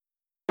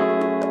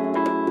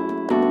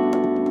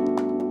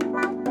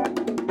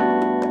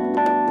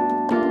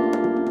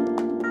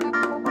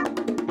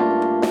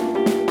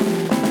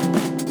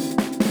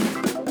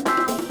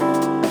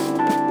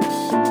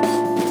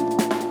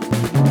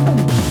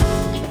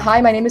Hi,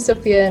 my name is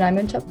Sophia and I'm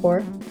in Tep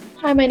 4.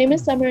 Hi, my name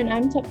is Summer and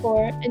I'm Tep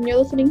 4, and you're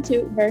listening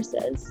to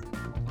Versus.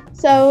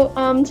 So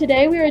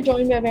today we are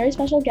joined by a very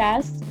special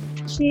guest.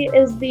 She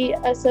is the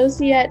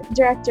Associate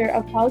Director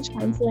of College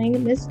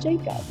Counseling, Miss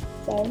Jacob.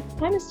 So,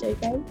 hi, Miss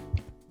Jacob.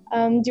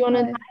 Do you want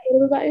to Hi. talk a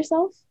little bit about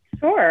yourself?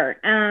 Sure.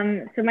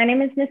 So my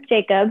name is Miss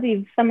Jacob.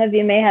 Some of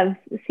you may have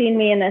seen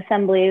me in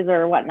assemblies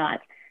or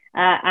whatnot.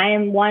 I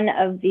am one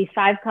of the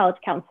 5 college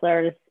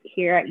counselors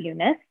here at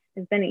Eunice.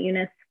 I've been at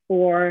Eunice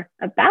for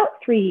about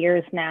 3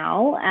 years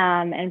now.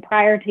 And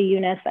prior to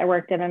Eunice, I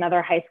worked in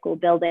another high school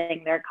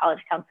building, their college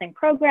counseling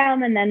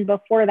program. And then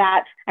before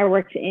that, I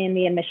worked in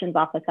the admissions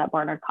office at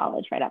Barnard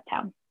College right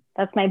uptown.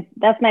 That's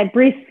my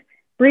brief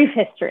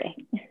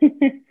history.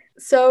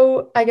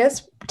 So I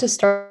guess to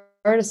start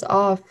us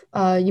off,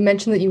 you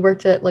mentioned that you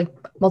worked at like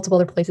multiple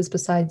other places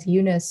besides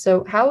Eunice.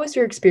 So how was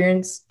your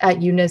experience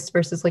at Eunice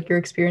versus like your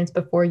experience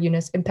before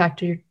Eunice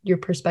impacted your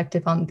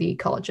perspective on the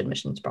college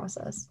admissions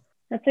process?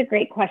 That's a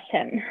great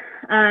question.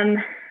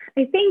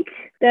 I think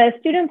the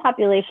student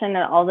population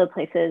at all the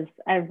places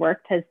I've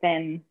worked has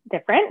been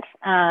different.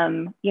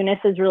 Eunice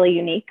is really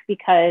unique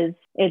because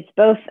it's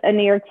both a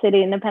New York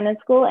City independent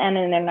school and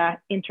an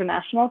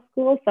international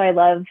school. So I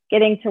love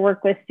getting to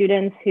work with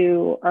students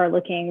who are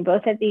looking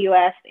both at the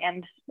US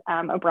and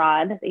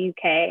abroad, the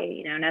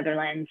UK,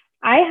 Netherlands.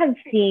 I have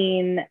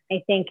seen,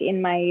 I think,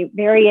 in my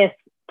various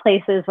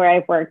places where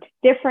I've worked,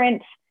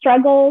 different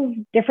struggles,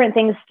 different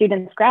things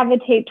students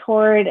gravitate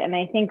toward. And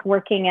I think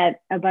working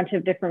at a bunch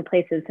of different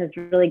places has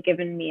really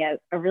given me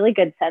a really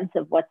good sense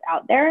of what's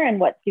out there and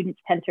what students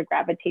tend to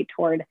gravitate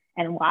toward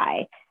and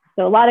why.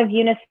 So a lot of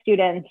Eunice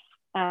students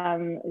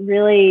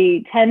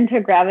really tend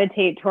to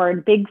gravitate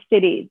toward big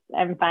cities,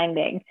 I'm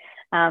finding,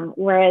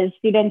 whereas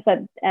students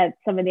at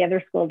some of the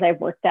other schools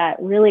I've worked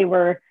at really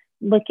were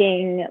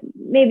looking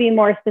maybe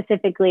more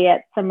specifically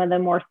at some of the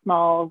more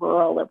small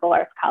rural liberal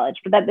arts college.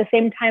 But at the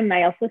same time,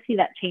 I also see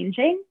that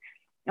changing.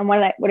 And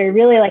what I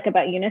really like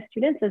about Eunice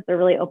students is they're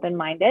really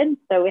open-minded.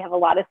 So we have a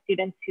lot of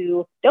students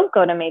who don't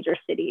go to major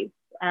cities,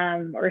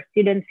 or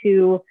students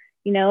who,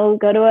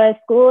 go to a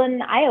school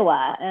in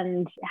Iowa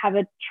and have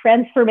a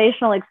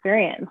transformational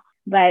experience.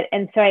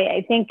 So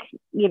I think,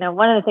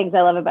 one of the things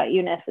I love about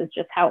Eunice is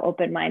just how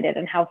open-minded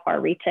and how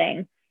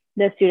far-reaching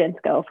the students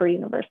go for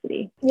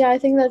university. Yeah, I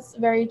think that's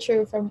very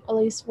true from at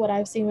least what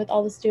I've seen with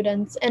all the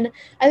students. And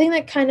I think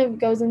that kind of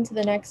goes into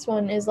the next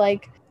one is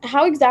like,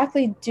 how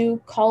exactly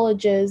do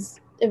colleges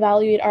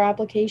evaluate our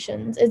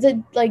applications? Is it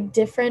like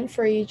different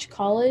for each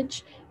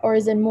college, or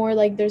is it more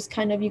like there's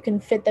kind of, you can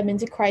fit them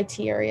into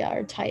criteria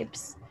or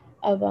types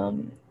of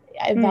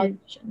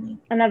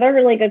evaluation? Another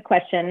really good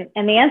question.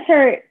 And the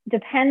answer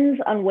depends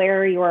on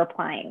where you're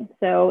applying.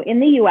 So in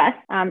the US,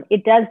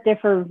 it does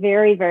differ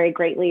very, very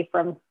greatly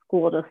from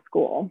school to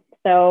school.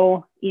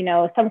 So,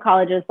 some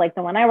colleges like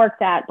the one I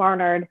worked at,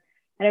 Barnard,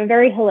 had a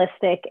very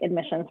holistic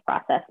admissions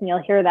process. And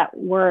you'll hear that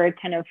word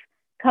kind of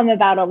come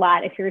about a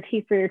lot. If you're a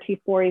T3 or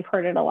T4, you've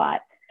heard it a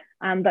lot.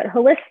 But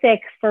holistic,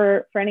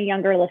 for any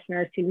younger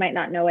listeners who might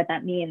not know what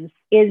that means,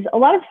 is a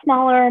lot of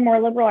smaller,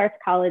 more liberal arts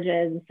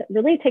colleges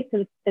really take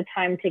the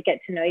time to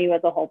get to know you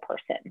as a whole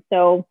person.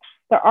 So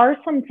there are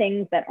some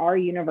things that are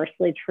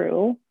universally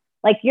true.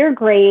 Like your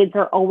grades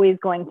are always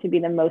going to be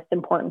the most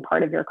important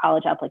part of your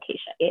college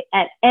application.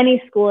 At any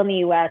school in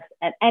the US,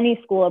 at any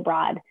school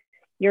abroad,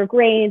 your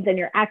grades and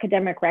your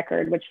academic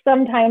record, which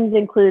sometimes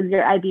includes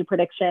your IB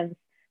predictions,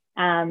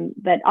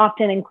 but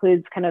often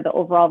includes kind of the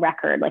overall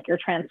record, like your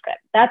transcript.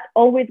 That's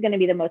always going to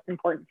be the most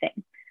important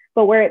thing.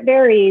 But where it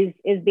varies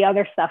is the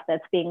other stuff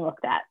that's being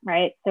looked at,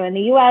 right? So in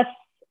the US,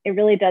 it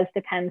really does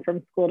depend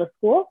from school to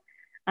school.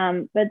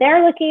 But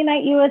they're looking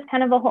at you as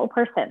kind of a whole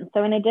person.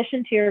 So in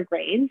addition to your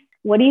grades,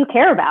 what do you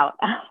care about,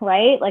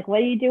 right? Like, what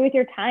do you do with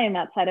your time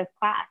outside of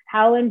class?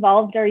 How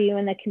involved are you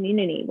in the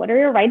community? What are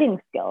your writing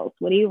skills?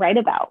 What do you write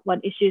about?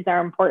 What issues are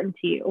important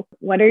to you?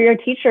 What are your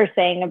teachers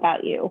saying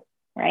about you,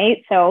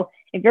 right? So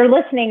if you're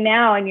listening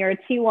now and you're a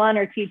T1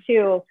 or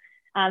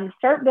T2,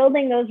 start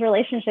building those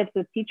relationships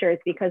with teachers,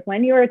 because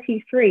when you're a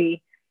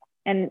T3,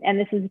 and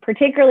this is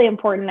particularly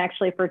important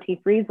actually for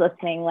T3s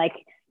listening, like,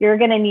 you're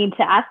going to need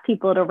to ask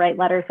people to write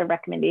letters of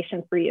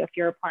recommendation for you if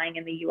you're applying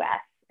in the US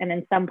and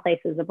in some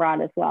places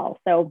abroad as well.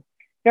 So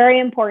very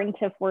important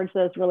to forge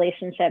those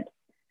relationships,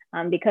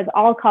 because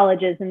all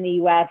colleges in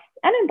the US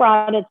and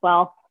abroad as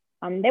well,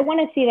 they want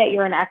to see that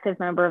you're an active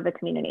member of the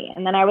community.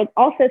 And then I would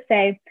also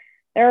say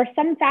there are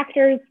some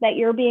factors that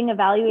you're being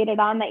evaluated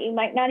on that you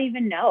might not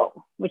even know,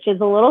 which is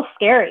a little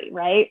scary,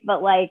 right?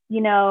 But like,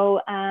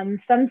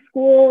 some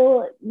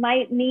school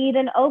might need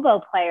an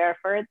oboe player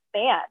for its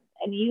band,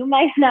 and you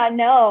might not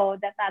know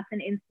that that's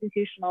an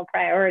institutional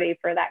priority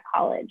for that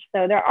college.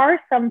 So there are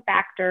some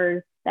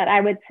factors that I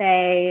would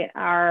say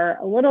are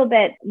a little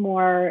bit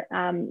more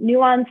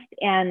nuanced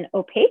and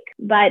opaque,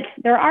 but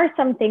there are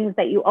some things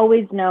that you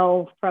always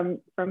know from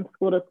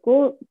school to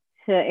school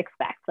to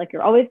expect. Like,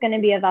 you're always going to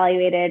be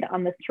evaluated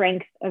on the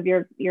strength of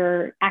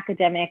your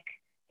academic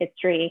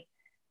history,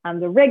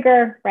 the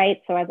rigor,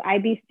 right? So as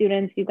IB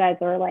students, you guys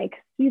are like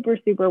super,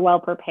 super well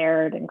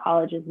prepared, and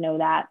colleges know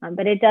that.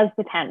 But it does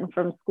depend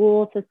from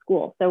school to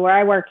school. So where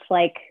I worked,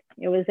 like,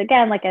 it was,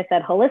 again, like I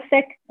said,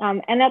 holistic.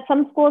 And at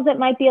some schools, it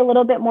might be a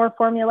little bit more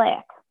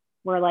formulaic,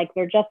 where like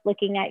they're just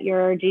looking at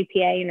your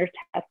GPA and your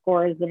test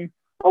scores and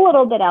a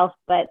little bit else,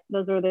 but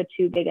those are the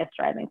two biggest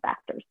driving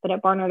factors. But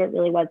at Barnard, it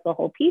really was the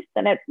whole piece.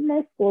 And at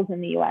most schools in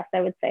the US,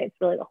 I would say it's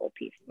really the whole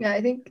piece. Yeah,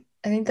 I think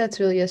that's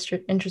really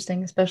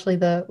interesting, especially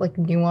the like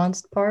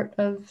nuanced part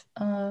of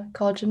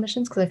college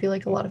admissions, because I feel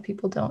like a lot of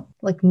people don't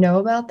like know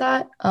about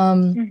that.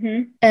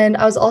 And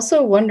I was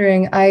also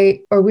wondering,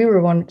 we were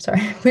wondering,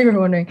 sorry, we were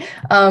wondering.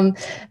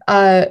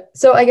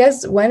 So I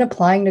guess when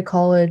applying to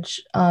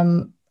college,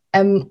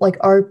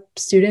 are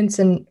students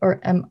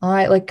am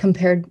I like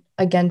compared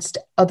against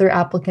other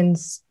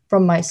applicants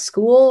from my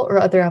school or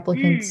other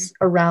applicants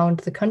around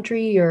the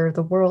country or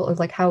the world, or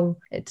like how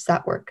does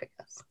that work, I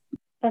guess?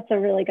 That's a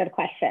really good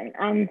question.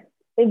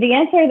 The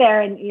answer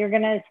there, and you're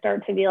going to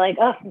start to be like,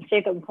 oh,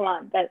 Jacob, come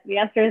on. But the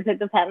answer is it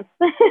depends.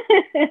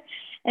 And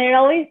it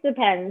always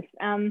depends.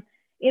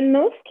 In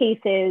most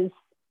cases,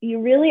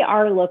 you really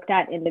are looked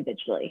at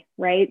individually,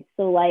 right?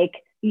 So like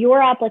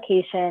your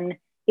application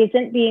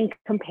isn't being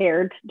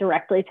compared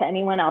directly to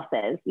anyone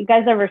else's. You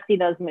guys ever see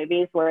those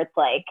movies where it's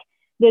like,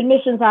 the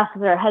admissions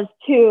officer has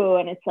two,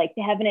 and it's like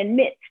they have an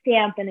admit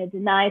stamp and a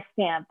deny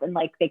stamp, and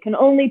like they can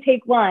only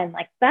take one.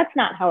 Like that's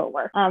not how it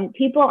works.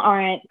 People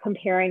aren't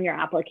comparing your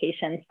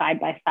application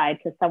side by side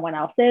to someone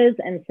else's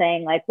and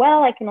saying like,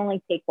 well, I can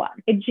only take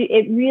one.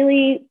 It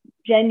really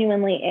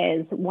genuinely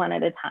is one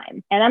at a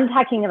time. And I'm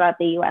talking about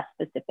the US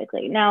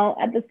specifically. Now,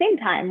 at the same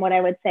time, what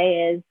I would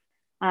say is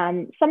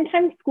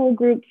sometimes school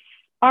groups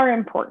are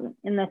important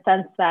in the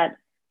sense that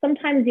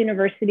sometimes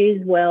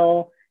universities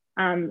will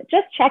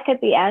just check at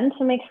the end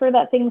to make sure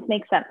that things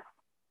make sense,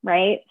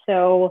 right?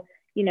 So,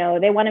 you know,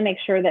 they want to make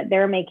sure that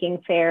they're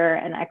making fair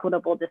and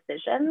equitable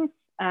decisions,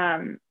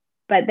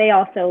 but they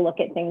also look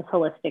at things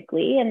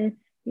holistically, and,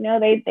 you know,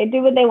 they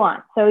do what they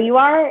want. So you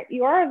are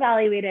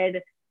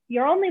evaluated,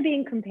 you're only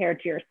being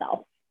compared to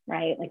yourself,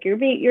 right? Like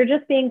you're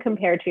just being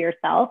compared to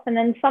yourself. And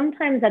then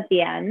sometimes at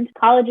the end,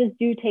 colleges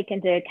do take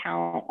into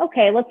account,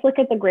 okay, let's look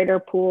at the greater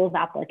pool of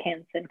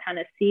applicants and kind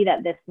of see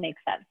that this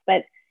makes sense.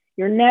 But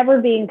you're never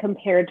being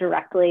compared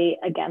directly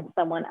against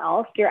someone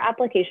else. Your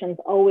application's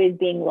always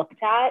being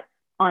looked at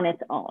on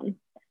its own,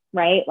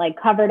 right?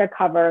 Like cover to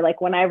cover. Like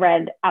when I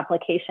read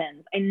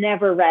applications, I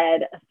never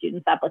read a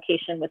student's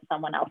application with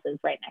someone else's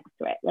right next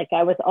to it. Like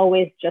I was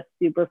always just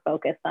super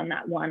focused on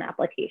that one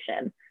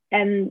application.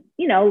 And,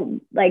 you know,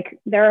 like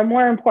there are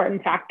more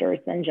important factors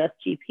than just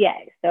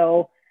GPA.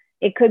 So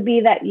it could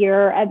be that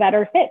you're a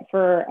better fit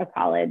for a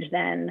college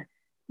than,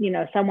 you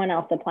know, someone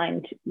else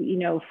applying to, you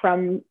know,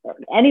 from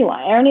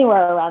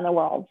anywhere around the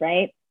world,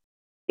 right?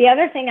 The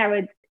other thing I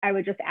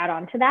would just add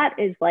on to that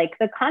is like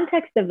the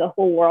context of the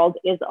whole world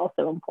is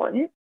also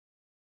important,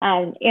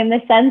 in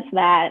the sense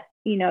that,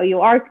 you know, you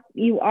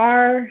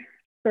are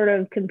sort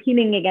of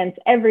competing against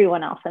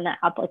everyone else in that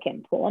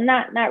applicant pool, and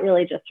not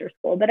really just your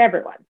school, but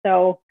everyone.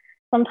 So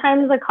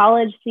sometimes a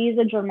college sees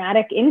a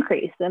dramatic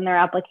increase in their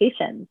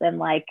applications, and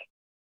like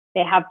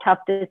they have tough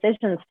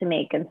decisions to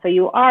make, and so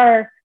you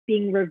are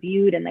being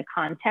reviewed in the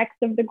context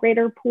of the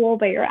greater pool,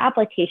 but your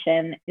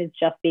application is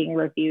just being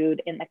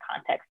reviewed in the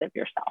context of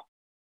yourself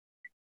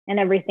and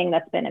everything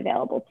that's been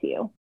available to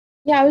you.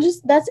 Yeah,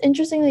 that's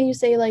interesting that you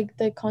say like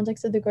the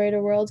context of the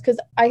greater world, because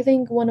I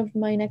think one of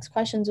my next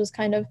questions was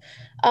kind of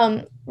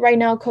right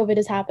now COVID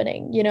is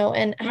happening, you know,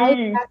 and how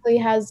exactly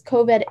has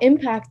COVID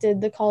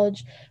impacted the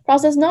college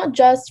process, not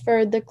just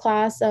for the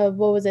class of,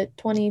 what was it,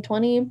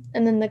 2020,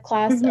 and then the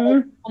class of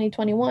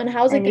 2021?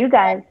 How's it you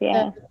guys,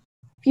 yeah,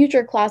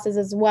 future classes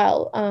as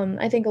well?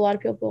 I think a lot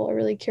of people are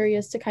really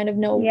curious to kind of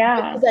know,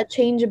 what does that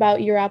change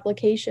about your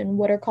application?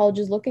 What are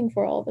colleges looking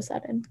for all of a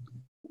sudden?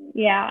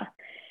 Yeah,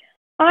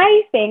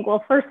 I think,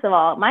 well, first of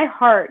all, my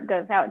heart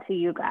goes out to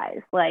you guys.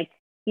 Like,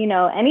 you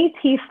know, any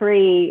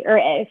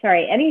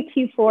any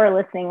T4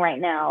 listening right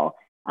now,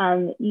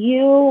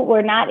 you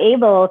were not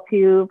able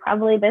to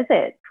probably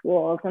visit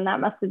schools, and that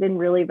must have been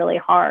really, really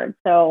hard.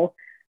 So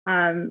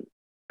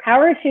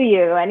power to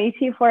you, any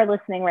T4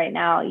 listening right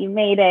now. You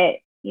made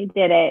it. You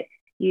did it.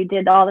 You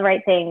did all the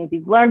right things.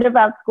 You've learned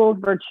about schools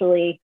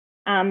virtually.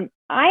 I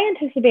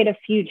anticipate a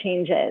few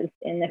changes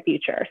in the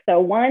future. So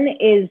one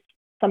is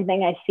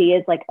something I see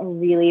as like a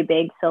really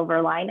big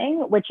silver lining,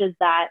 which is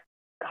that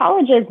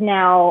colleges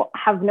now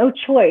have no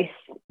choice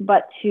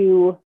but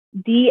to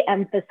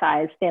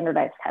de-emphasize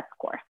standardized test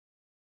scores,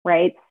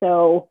 right?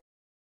 So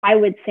I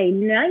would say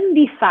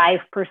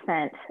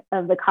 95%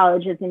 of the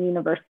colleges and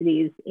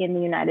universities in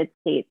the United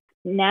States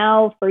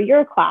now, for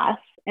your class,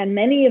 and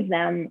many of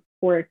them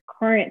for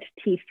current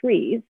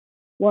T3s,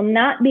 will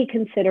not be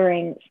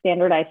considering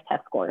standardized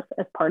test scores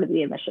as part of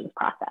the admissions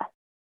process.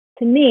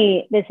 To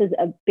me, this is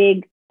a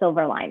big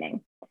silver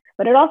lining,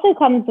 but it also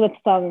comes with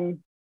some,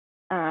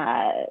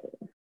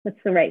 what's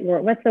the right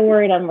word? What's the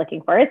word I'm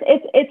looking for?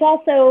 It's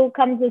also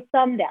comes with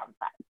some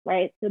downsides,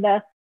 right? So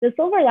the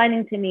silver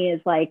lining to me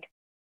is like,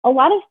 a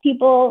lot of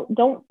people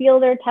don't feel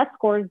their test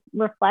scores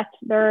reflect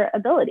their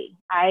ability.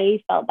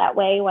 I felt that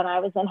way when I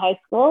was in high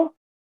school.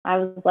 I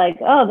was like,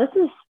 oh, this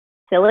is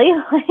silly.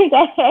 Like,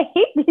 I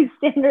hate these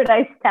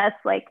standardized tests.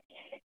 Like,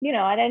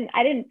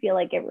 I didn't feel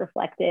like it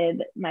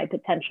reflected my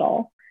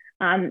potential.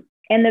 And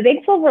the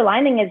big silver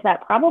lining is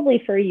that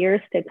probably for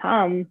years to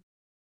come,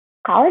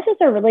 colleges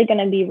are really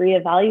going to be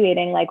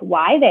reevaluating like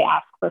why they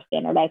ask for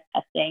standardized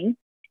testing.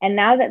 And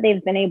now that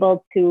they've been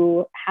able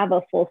to have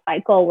a full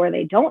cycle where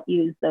they don't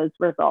use those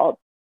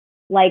results,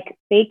 like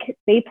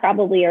they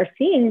probably are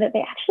seeing that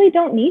they actually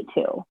don't need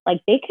to.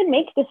 Like, they can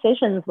make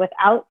decisions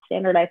without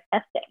standardized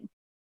testing.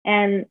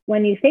 And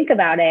when you think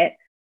about it,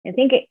 I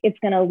think it's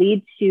going to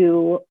lead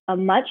to a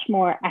much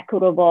more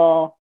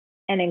equitable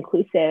and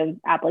inclusive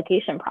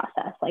application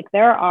process. Like,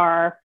 there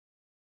are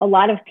a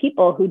lot of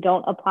people who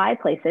don't apply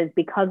places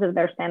because of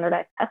their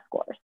standardized test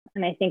scores.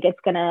 And I think it's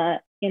going to,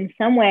 in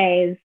some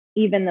ways,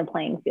 even the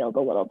playing field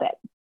a little bit.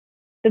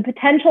 The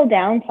potential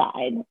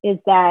downside is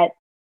that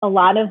a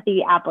lot of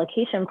the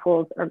application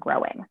pools are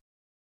growing,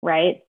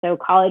 right? So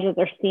colleges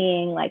are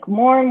seeing like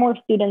more and more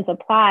students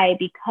apply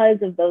because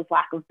of those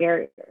lack of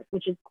barriers,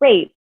 which is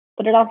great,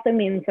 but it also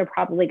means they're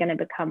probably going to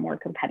become more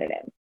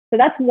competitive. So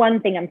that's one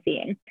thing I'm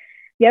seeing.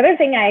 The other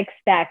thing I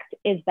expect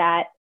is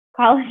that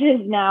colleges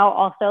now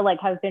also like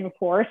have been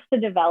forced to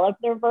develop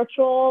their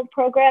virtual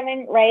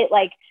programming, right?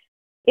 Like,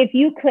 if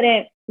you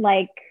couldn't,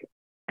 like,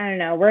 I don't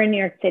know, we're in New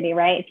York City,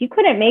 right? If you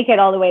couldn't make it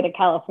all the way to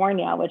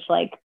California, which,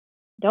 like,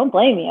 don't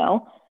blame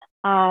you,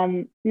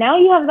 now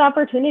you have the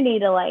opportunity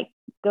to like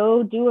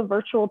go do a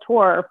virtual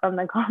tour from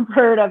the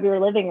comfort of your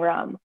living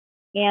room.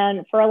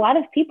 And for a lot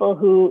of people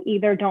who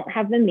either don't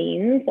have the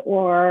means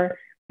or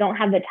don't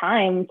have the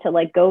time to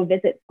like go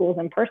visit schools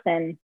in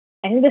person,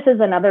 I think this is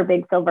another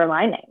big silver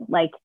lining.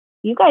 Like,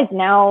 you guys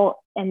now,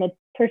 and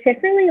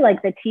particularly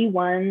like the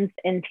T1s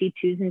and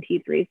T2s and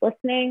T3s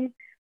listening,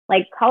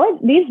 like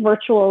these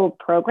virtual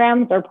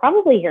programs are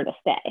probably here to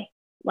stay.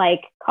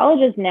 Like,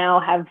 colleges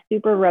now have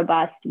super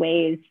robust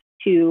ways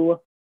to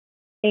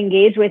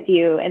engage with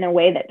you in a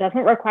way that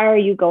doesn't require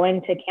you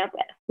going to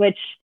campus, which,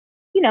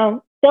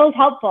 still is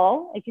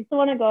helpful. Like, you still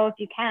want to go if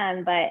you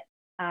can, but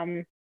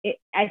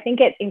I think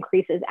it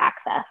increases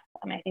access.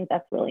 And I think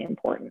that's really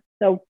important.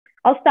 So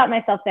I'll stop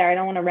myself there. I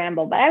don't want to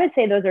ramble, but I would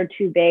say those are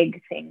two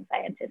big things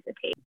I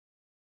anticipate.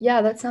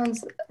 Yeah, that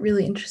sounds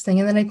really interesting.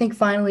 And then I think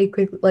finally,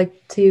 quick,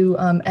 like to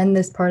end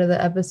this part of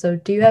the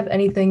episode, do you have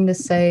anything to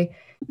say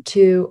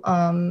to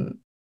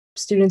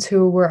students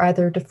who were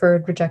either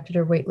deferred, rejected,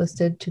 or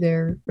waitlisted to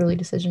their early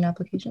decision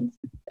applications?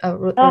 I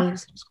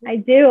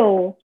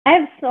do. I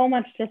have so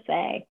much to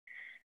say.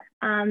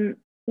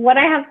 What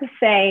I have to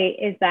say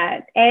is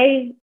that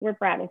A, we're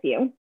proud of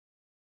you.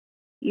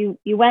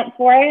 You went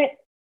for it.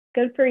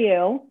 Good for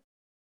you.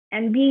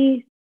 And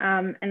B,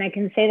 and I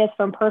can say this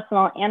from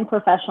personal and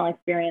professional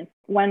experience,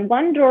 when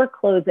one door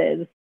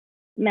closes,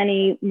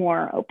 many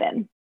more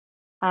open.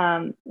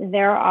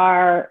 There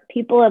are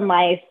people in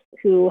life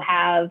who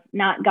have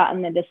not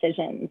gotten the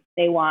decisions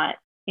they want,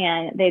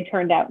 and they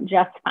turned out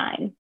just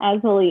fine,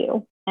 as will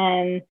you.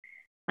 And,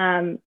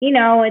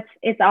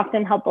 it's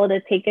often helpful to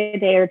take a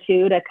day or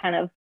two to kind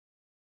of,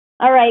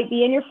 all right,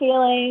 be in your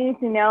feelings,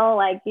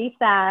 like be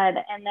sad,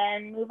 and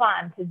then move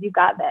on, because you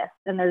got this.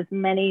 And there's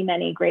many,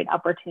 many great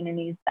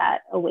opportunities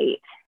that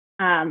await.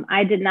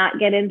 I did not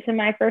get into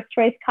my first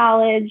choice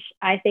college.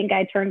 I think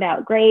I turned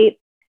out great.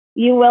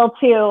 You will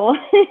too.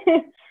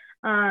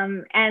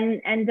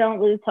 And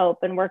don't lose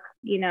hope, and work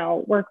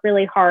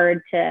really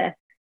hard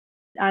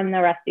on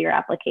the rest of your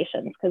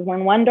applications. Because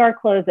when one door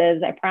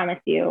closes, I promise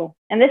you,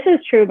 and this is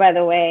true, by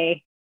the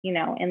way,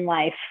 in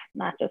life,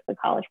 not just the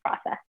college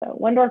process. So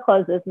one door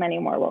closes, many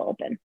more will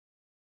open.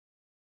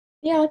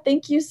 Yeah,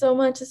 thank you so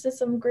much. This is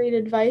some great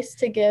advice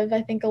to give.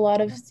 I think a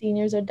lot of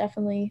seniors are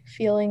definitely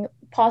feeling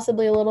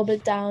possibly a little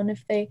bit down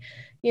if they,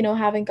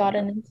 haven't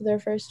gotten into their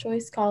first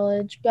choice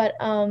college. But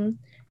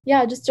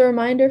yeah, just a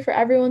reminder for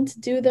everyone to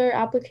do their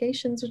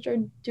applications, which are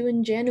due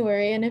in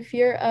January. And if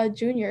you're a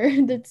junior,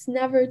 it's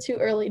never too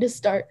early to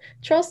start.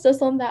 Trust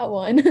us on that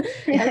one.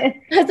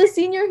 As a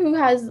senior who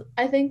has,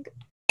 I think,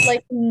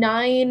 like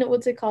 9,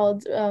 what's it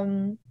called?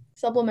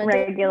 Supplemental.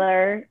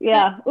 Regular,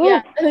 yeah. Ooh.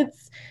 Yeah,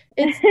 it's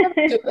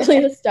never too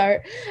early to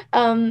start.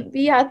 But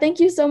yeah,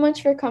 thank you so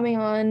much for coming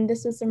on.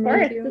 This was some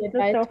really good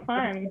advice. This was so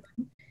fun.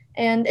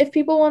 And if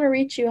people want to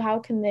reach you, how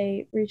can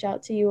they reach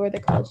out to you or the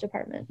college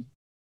department?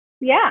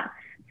 Yeah,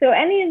 so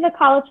any of the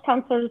college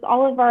counselors,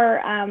 all of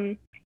our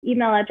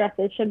email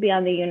addresses should be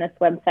on the UNIS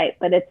website,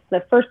 but it's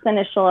the first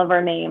initial of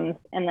our names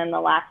and then the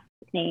last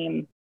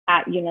name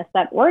at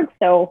unis.org.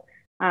 So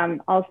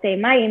I'll say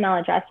my email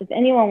address. If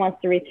anyone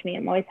wants to reach me,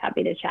 I'm always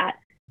happy to chat.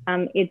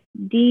 It's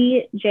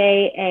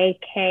DJAKOB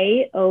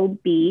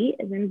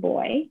as in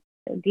boy,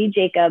 so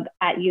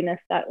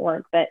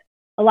djacob@unis.org. But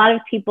a lot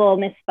of people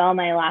misspell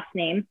my last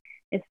name.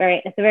 It's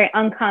a very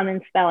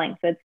uncommon spelling.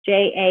 So it's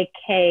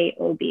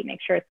JAKOB.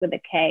 Make sure it's with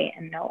a K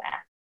and no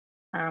S.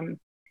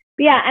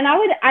 But yeah, and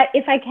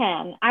if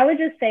I would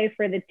just say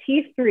for the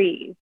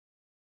T3s,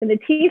 for the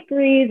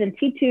T3s and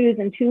T2s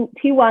and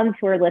T1s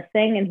who are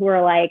listening and who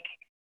are like,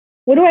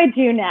 what do I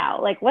do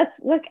now? Like,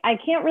 I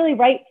can't really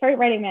start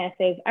writing my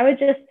essays. I would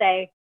just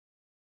say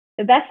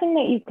the best thing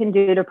that you can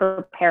do to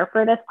prepare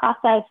for this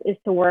process is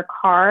to work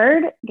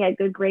hard, get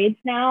good grades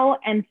now,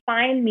 and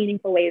find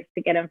meaningful ways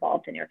to get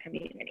involved in your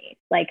community.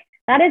 Like,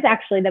 that is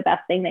actually the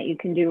best thing that you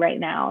can do right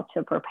now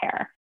to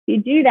prepare. If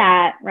you do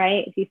that,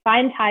 right, if you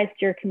find ties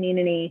to your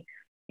community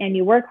and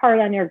you work hard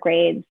on your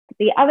grades,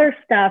 the other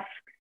stuff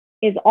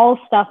is all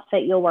stuff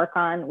that you'll work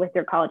on with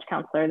your college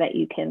counselor that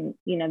you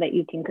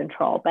can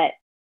control. But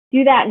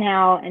do that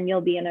now and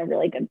you'll be in a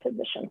really good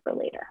position for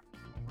later.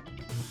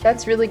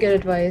 That's really good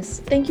advice.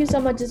 Thank you so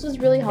much. This was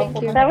really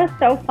helpful. That was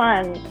so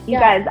fun. You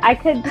guys, I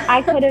could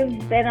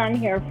have been on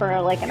here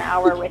for like an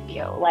hour with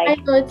you. Like, I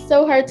know it's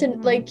so hard to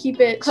like keep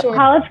it short.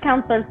 College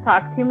counselors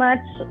talk too much,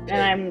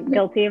 and I'm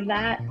guilty of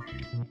that.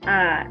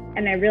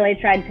 And I really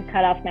tried to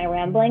cut off my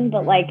rambling,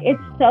 but like,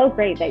 it's so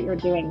great that you're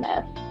doing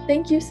this.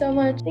 Thank you so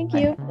much. Thank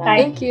you. Bye.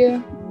 Thank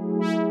you.